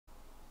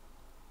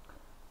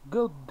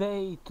Good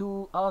day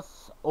to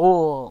us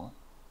all.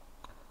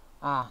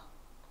 Ah,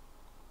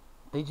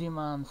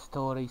 Digimon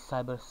Story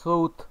Cyber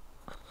Sleuth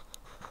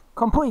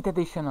Complete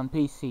Edition on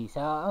PC.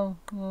 So,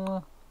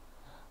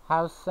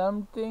 have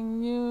something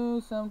new,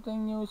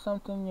 something new,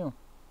 something new.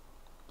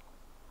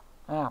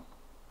 Yeah,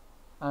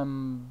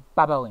 I'm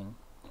babbling.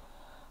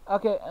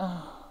 Okay,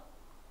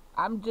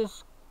 I'm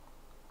just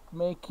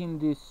making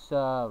this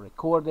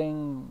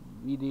recording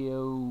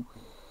video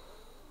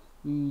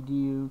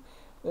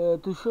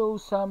to show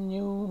some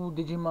new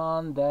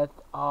Digimon that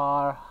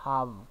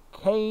have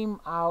came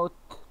out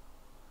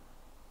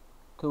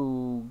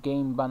to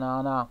Game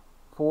Banana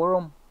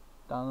forum,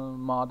 down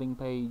modding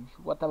page,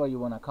 whatever you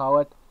wanna call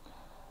it,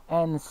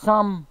 and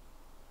some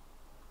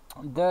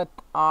that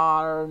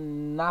are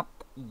not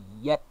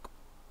yet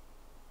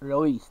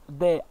released.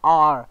 They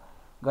are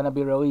gonna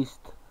be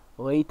released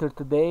later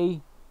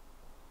today,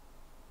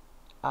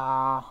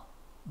 uh,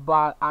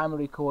 but I'm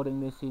recording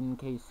this in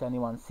case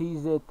anyone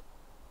sees it.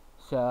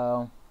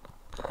 So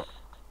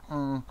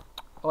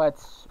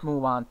let's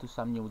move on to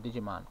some new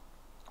Digimon.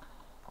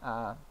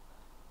 Uh,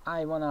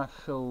 I wanna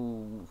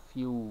show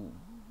few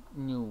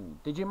new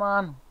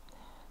Digimon,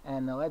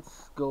 and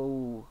let's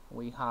go.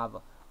 We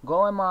have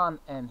Goemon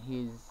and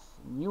his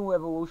new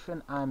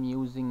evolution. I'm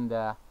using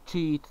the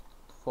cheat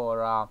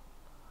for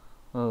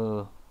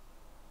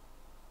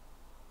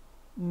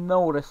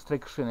no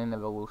restriction in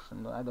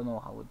evolution. I don't know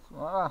how it's.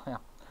 Yeah.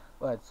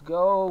 Let's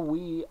go.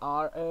 We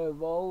are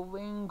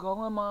evolving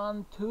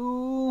Goemon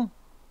to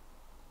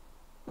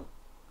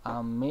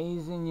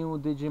amazing new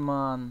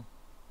Digimon.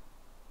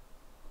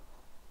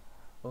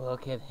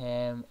 Look at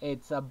him.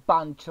 It's a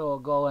Bancho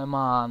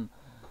Goemon.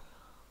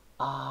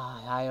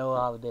 I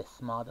love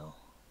this model.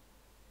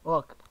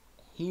 Look,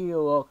 he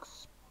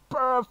looks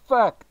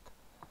perfect.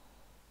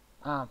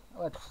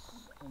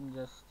 Let's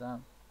just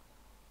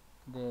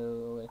do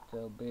a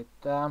little bit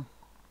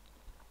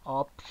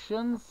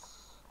options.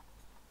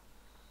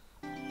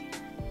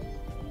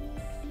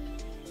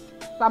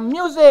 Some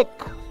music.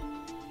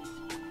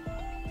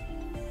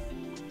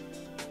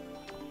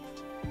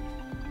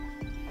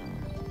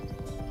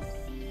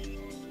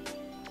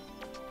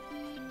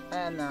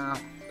 And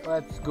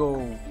let's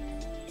go.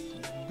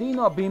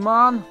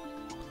 Digimon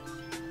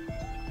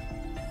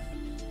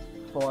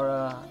for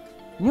a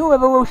new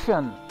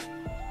evolution.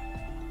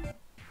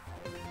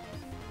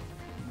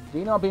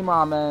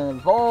 Digimon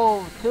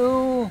evolve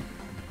to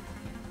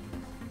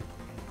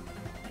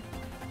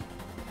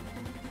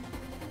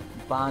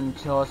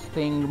Bancho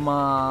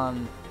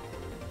Stingmon.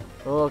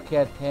 Look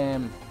at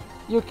him.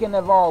 You can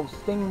evolve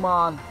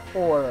Stingmon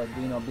or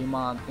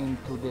Digimon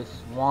into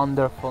this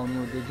wonderful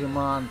new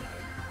Digimon.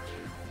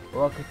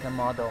 Look at the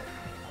model.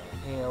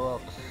 He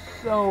looks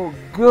so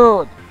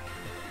good.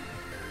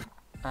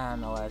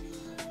 And let's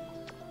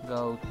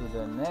go to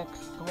the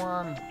next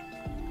one.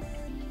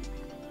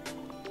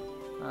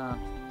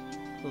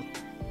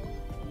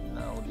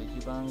 No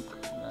Digibank.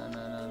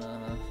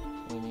 No.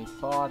 We need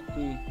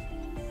party.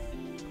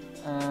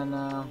 And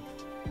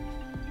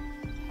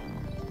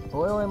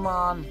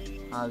Lilymon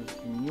has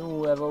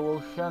new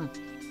evolution.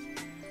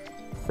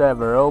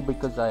 Several,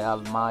 because I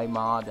have my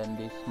mod and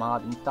this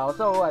mod installed.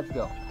 So let's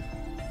go.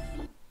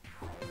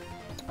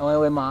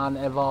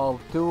 Lilymon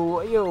evolved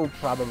to, you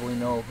probably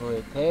know who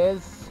it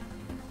is.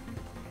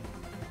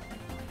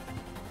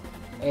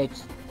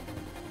 It's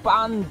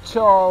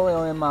Bancho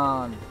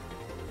Lilymon.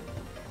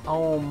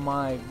 Oh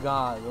my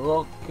god,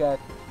 look at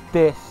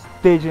this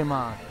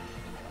Digimon.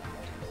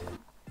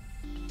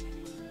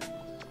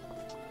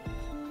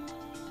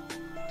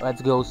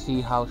 Let's go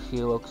see how she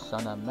looks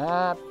on a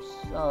map.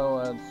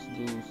 So let's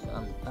do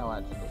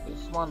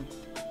this one.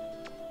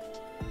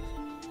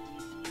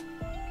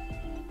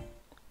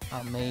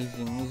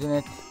 Amazing, isn't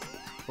it?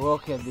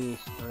 Look at these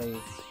three.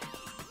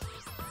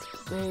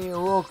 They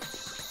look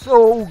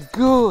so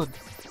good.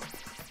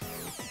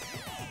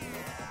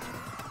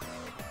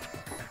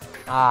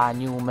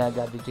 New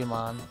Mega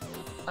Digimon.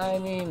 I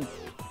mean,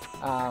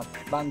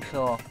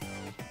 Bancho.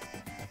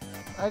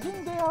 I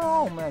think they are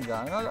all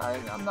Mega.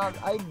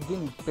 I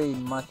didn't pay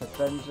much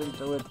attention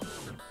to it.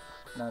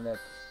 Now that,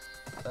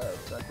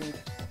 I think.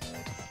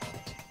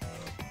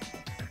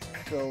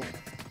 So,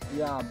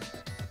 yeah.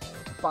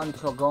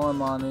 Bancho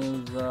Goemon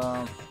is,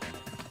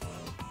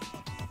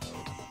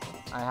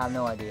 I have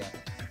no idea.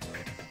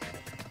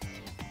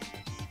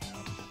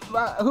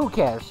 But who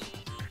cares?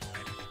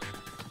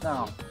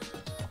 Now,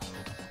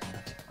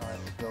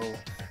 let's go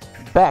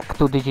back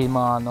to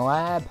Digimon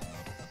Lab.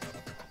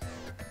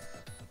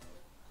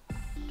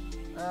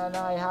 And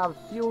I have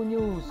few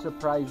new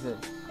surprises.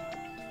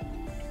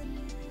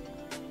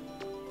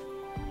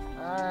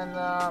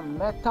 And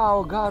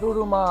Metal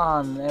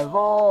Garurumon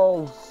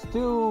evolves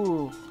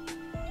to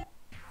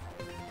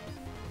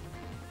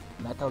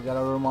Metal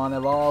Garurumon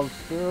evolves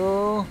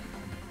to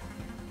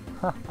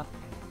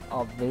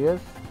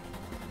obvious.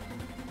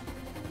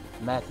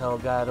 Metal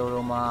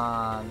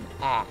Garurumon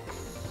X.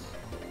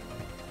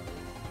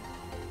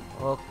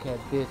 Look at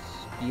this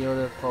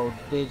beautiful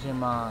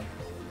Digimon.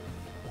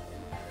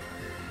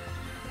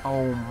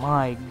 Oh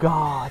my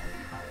god.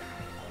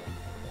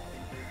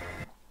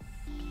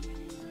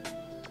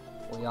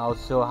 We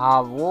also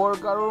have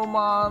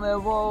Wargarumon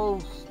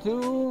evolves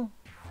too.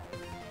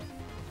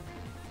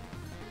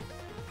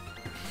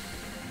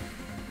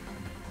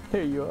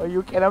 There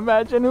you can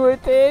imagine who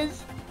it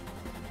is.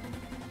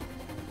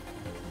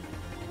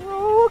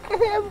 Oh, look at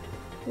him.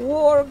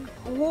 Not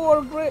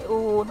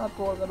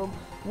Wargarumon.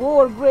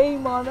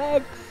 Wargreymon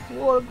X.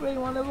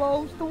 Wargreymon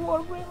evolves to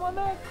Wargreymon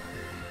X.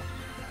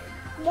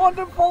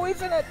 Wonderful,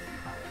 isn't it?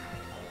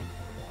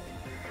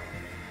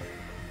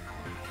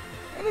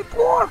 And it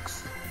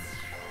works!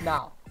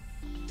 Now,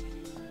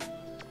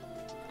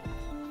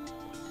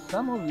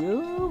 some of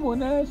you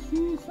wanna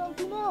see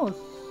something else.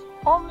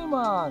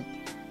 Omnimon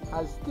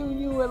has 2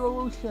 new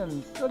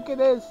evolutions. Look at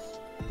this,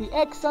 the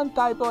X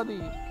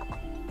antibody.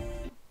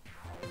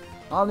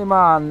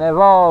 Omnimon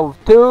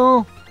evolved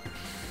to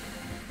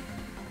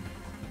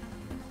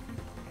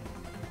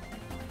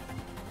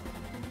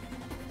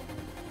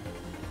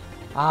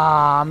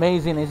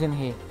amazing, isn't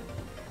he?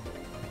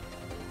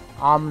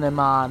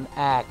 Omnimon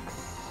X.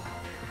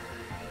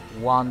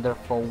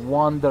 Wonderful,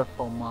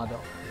 wonderful model.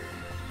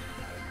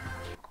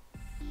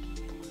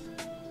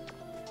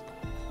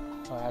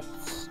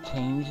 Let's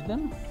change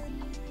them.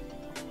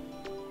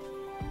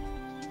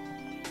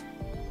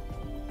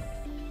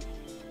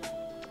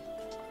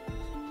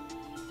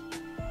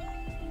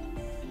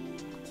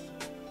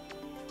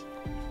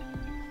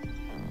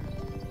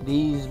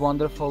 These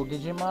wonderful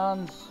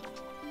Digimons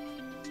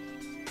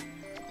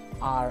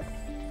are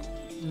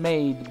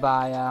made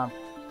by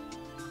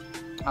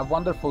a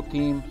wonderful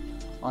team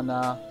on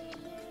a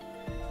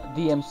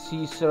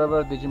DMC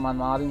server, Digimon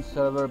modding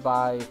server,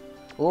 by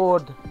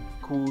Lord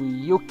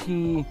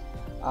Kuyuki,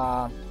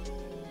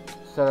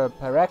 Sir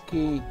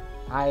Pereki.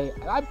 I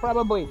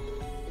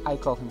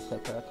call him Sir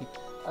Pereki.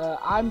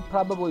 I'm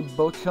probably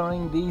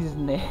butchering these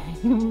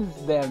names,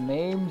 their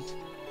names,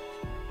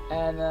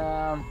 and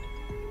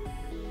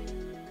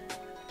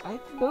I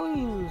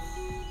believe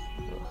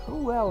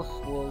who else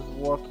was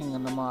working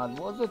on the mod?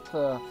 Was it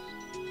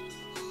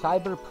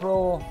Cyber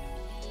Pro?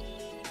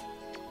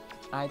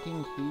 I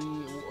think he,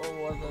 or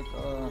was it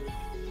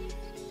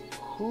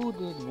who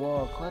did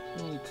work? Let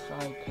me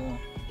try to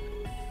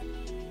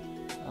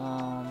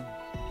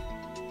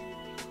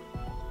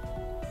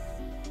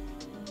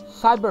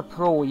Cyber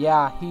Pro,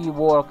 yeah, he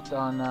worked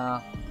on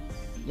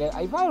yeah,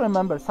 if I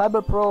remember,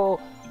 Cyber Pro,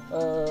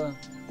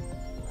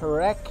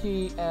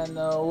 Pereki and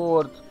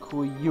Lord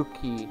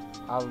Kuyuki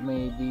have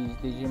made these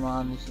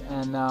Digimons,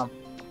 and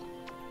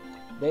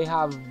they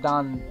have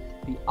done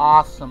the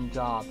awesome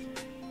job.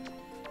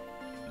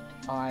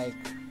 Like,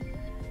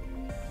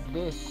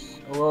 this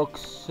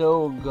looks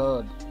so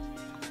good.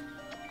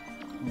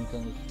 I'm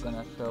just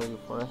gonna show you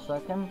for a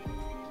second.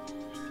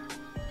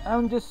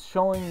 I'm just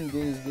showing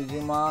these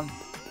Digimon.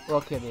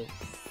 Look at this.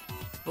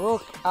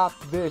 Look at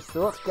this.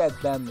 Look at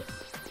them.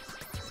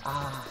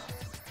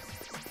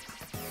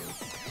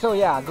 So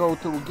yeah, go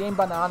to Game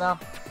Banana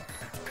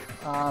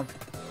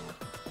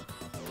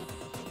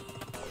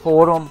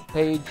forum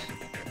page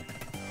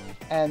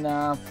and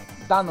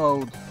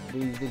download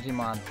these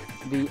Digimon.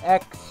 The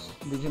X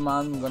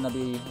Digimon gonna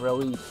be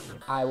released,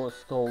 I was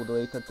told,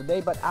 later today,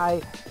 but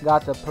I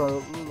got a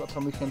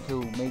permission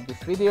to make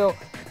this video,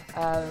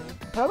 and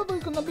probably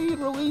gonna be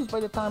released by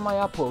the time I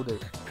upload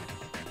it.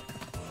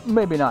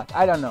 Maybe not,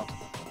 I don't know.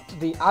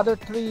 The other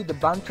 3, the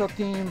Bancho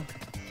team,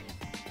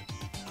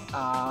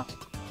 are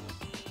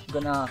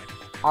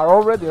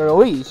already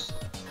released.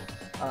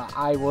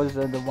 I was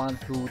the one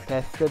who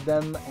tested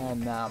them,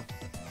 and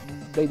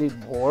they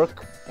did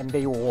work, and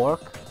they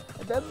work.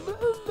 There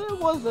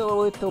was a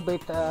little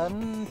bit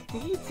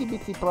itsy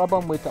bitsy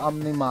problem with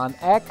Omnimon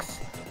X,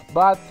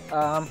 but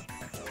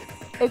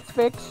it's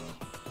fixed,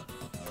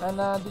 and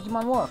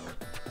Digimon work.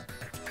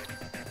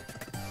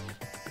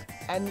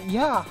 And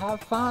yeah,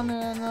 have fun,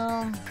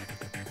 and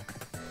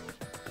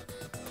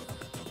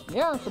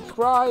yeah,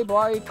 subscribe,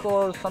 like,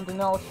 or something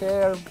else,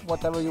 share,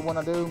 whatever you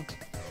wanna do,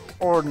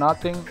 or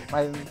nothing.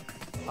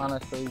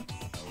 Honestly,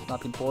 it's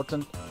not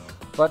important.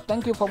 But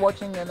thank you for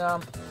watching, and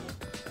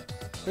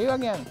see you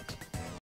again.